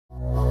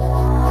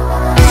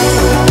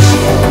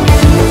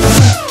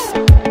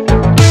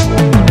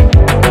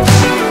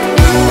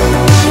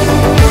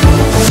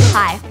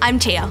I'm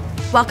Tia.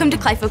 Welcome to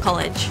Clayfield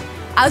College.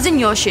 I was in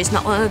your shoes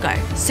not long ago,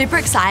 super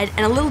excited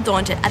and a little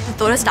daunted at the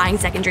thought of starting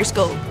secondary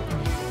school.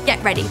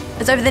 Get ready,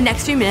 as over the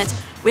next few minutes,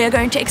 we are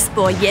going to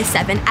explore Year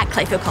 7 at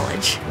Clayfield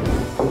College.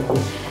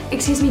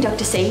 Excuse me,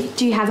 Dr. C,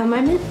 do you have a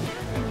moment?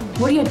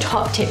 What are your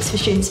top tips for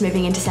students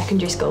moving into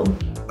secondary school?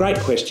 Great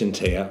question,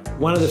 Tia.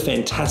 One of the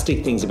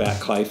fantastic things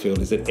about Clayfield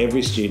is that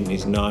every student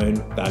is known,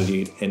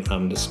 valued and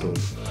understood.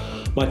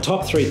 My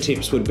top 3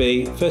 tips would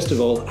be, first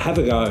of all, have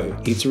a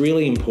go. It's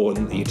really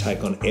important that you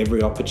take on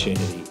every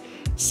opportunity.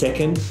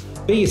 Second,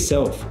 be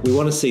yourself. We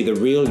want to see the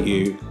real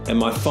you. And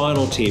my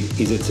final tip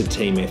is it's a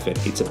team effort.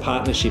 It's a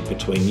partnership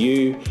between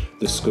you,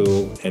 the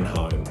school and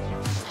home.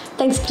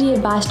 Thanks for the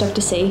advice,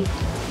 Dr. C.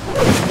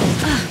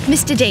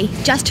 Mr. D,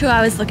 just who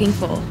I was looking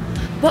for.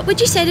 What would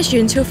you say to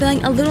students who are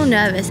feeling a little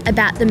nervous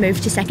about the move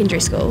to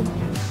secondary school?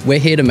 We're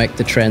here to make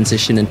the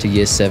transition into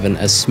Year 7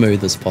 as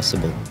smooth as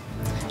possible.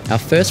 Our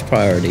first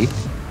priority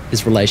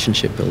is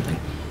relationship building.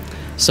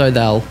 So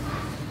they'll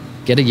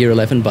get a Year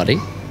 11 buddy,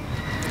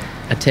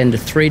 attend a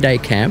 3-day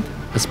camp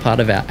as part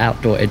of our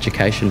outdoor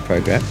education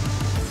program,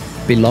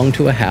 belong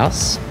to a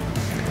house,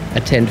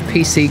 attend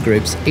PC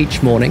groups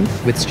each morning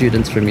with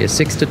students from Year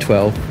 6 to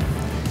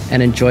 12,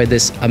 and enjoy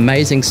this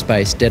amazing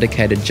space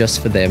dedicated just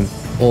for them,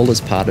 all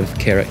as part of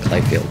Care at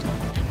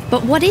Clayfield.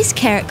 But what is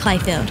Care at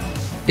Clayfield?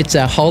 It's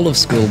our whole of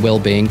school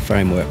wellbeing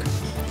framework.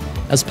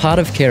 As part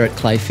of Care at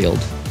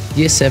Clayfield,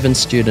 Year 7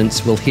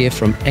 students will hear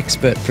from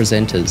expert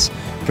presenters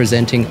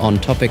presenting on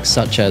topics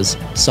such as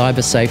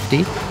cyber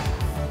safety,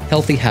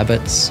 healthy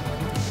habits,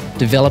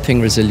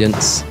 developing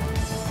resilience,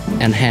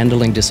 and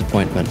handling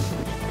disappointment.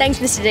 Thanks,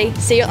 Mr. D.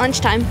 See you at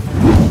lunchtime.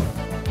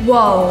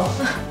 Whoa.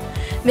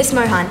 Miss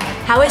Mohan,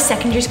 how is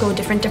secondary school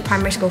different to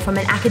primary school from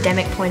an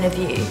academic point of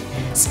view?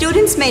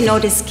 Students may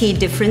notice key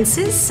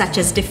differences, such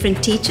as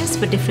different teachers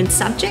for different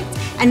subjects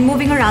and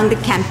moving around the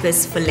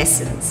campus for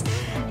lessons.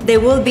 There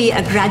will be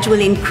a gradual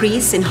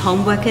increase in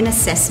homework and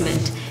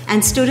assessment,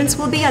 and students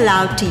will be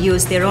allowed to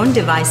use their own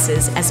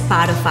devices as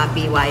part of our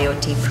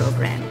BYOT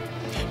program.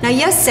 Now,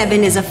 Year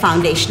 7 is a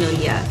foundational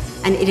year,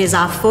 and it is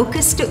our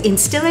focus to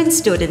instill in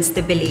students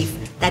the belief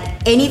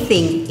that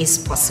anything is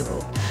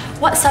possible.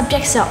 What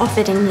subjects are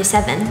offered in Year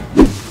 7?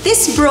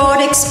 This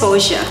broad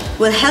exposure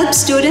will help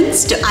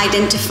students to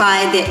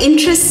identify their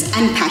interests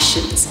and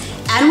passions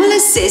and will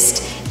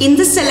assist in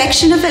the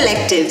selection of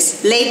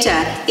electives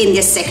later in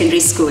their secondary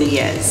school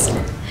years.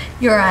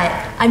 You're right.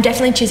 I'm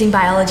definitely choosing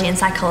biology and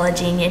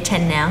psychology in Year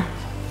 10 now.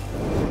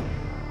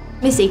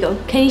 Miss Eagle,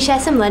 can you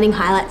share some learning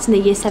highlights in the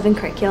Year 7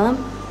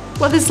 curriculum?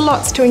 Well, there's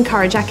lots to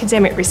encourage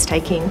academic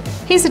risk-taking.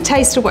 Here's a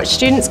taste of what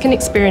students can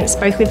experience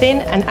both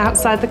within and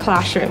outside the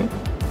classroom.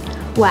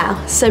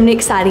 Wow, so many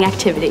exciting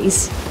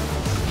activities.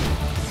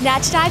 Now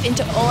to dive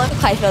into all of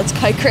Clayfield's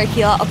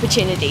co-curricular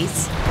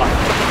opportunities.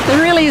 There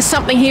really is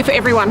something here for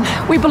everyone.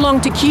 We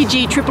belong to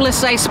QG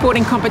SSSA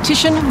sporting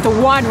competition with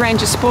a wide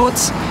range of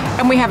sports,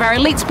 and we have our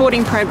elite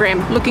sporting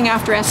program looking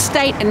after our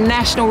state and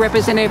national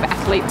representative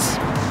athletes.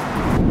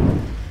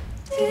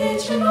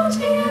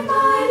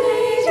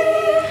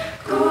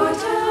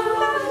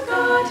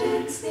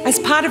 As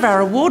part of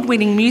our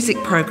award-winning music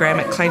program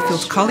at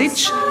Clayfield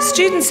College,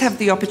 students have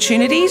the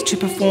opportunity to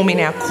perform in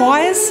our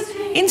choirs,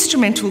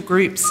 instrumental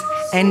groups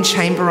and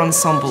chamber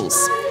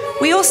ensembles.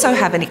 We also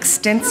have an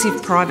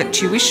extensive private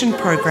tuition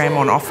program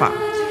on offer.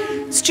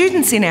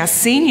 Students in our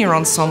senior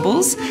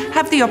ensembles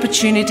have the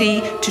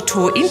opportunity to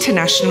tour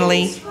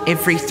internationally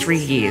every 3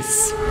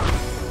 years.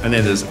 And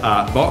then there's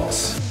Art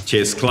Box,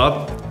 Chess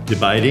Club,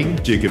 Debating,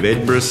 Duke of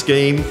Edinburgh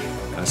Scheme,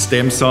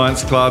 STEM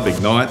Science Club,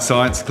 Ignite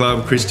Science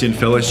Club, Christian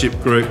Fellowship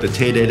Group, the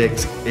TED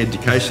edX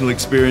Educational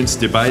Experience,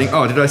 Debating.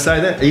 Oh, did I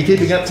say that? Are you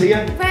keeping up,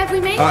 Tia? Where have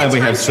we made Oh, and we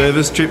have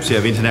service trips, we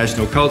have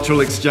international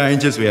cultural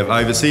exchanges, we have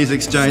overseas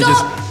exchanges.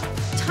 Stop!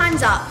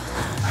 Time's up.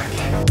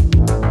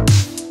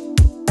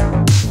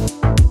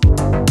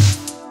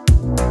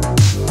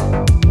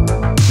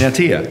 Now,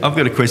 Tia, I've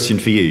got a question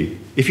for you.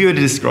 If you were to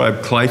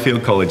describe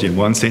Clayfield College in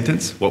one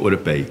sentence, what would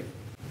it be?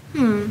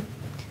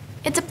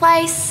 It's a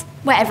place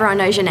where everyone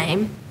knows your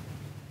name.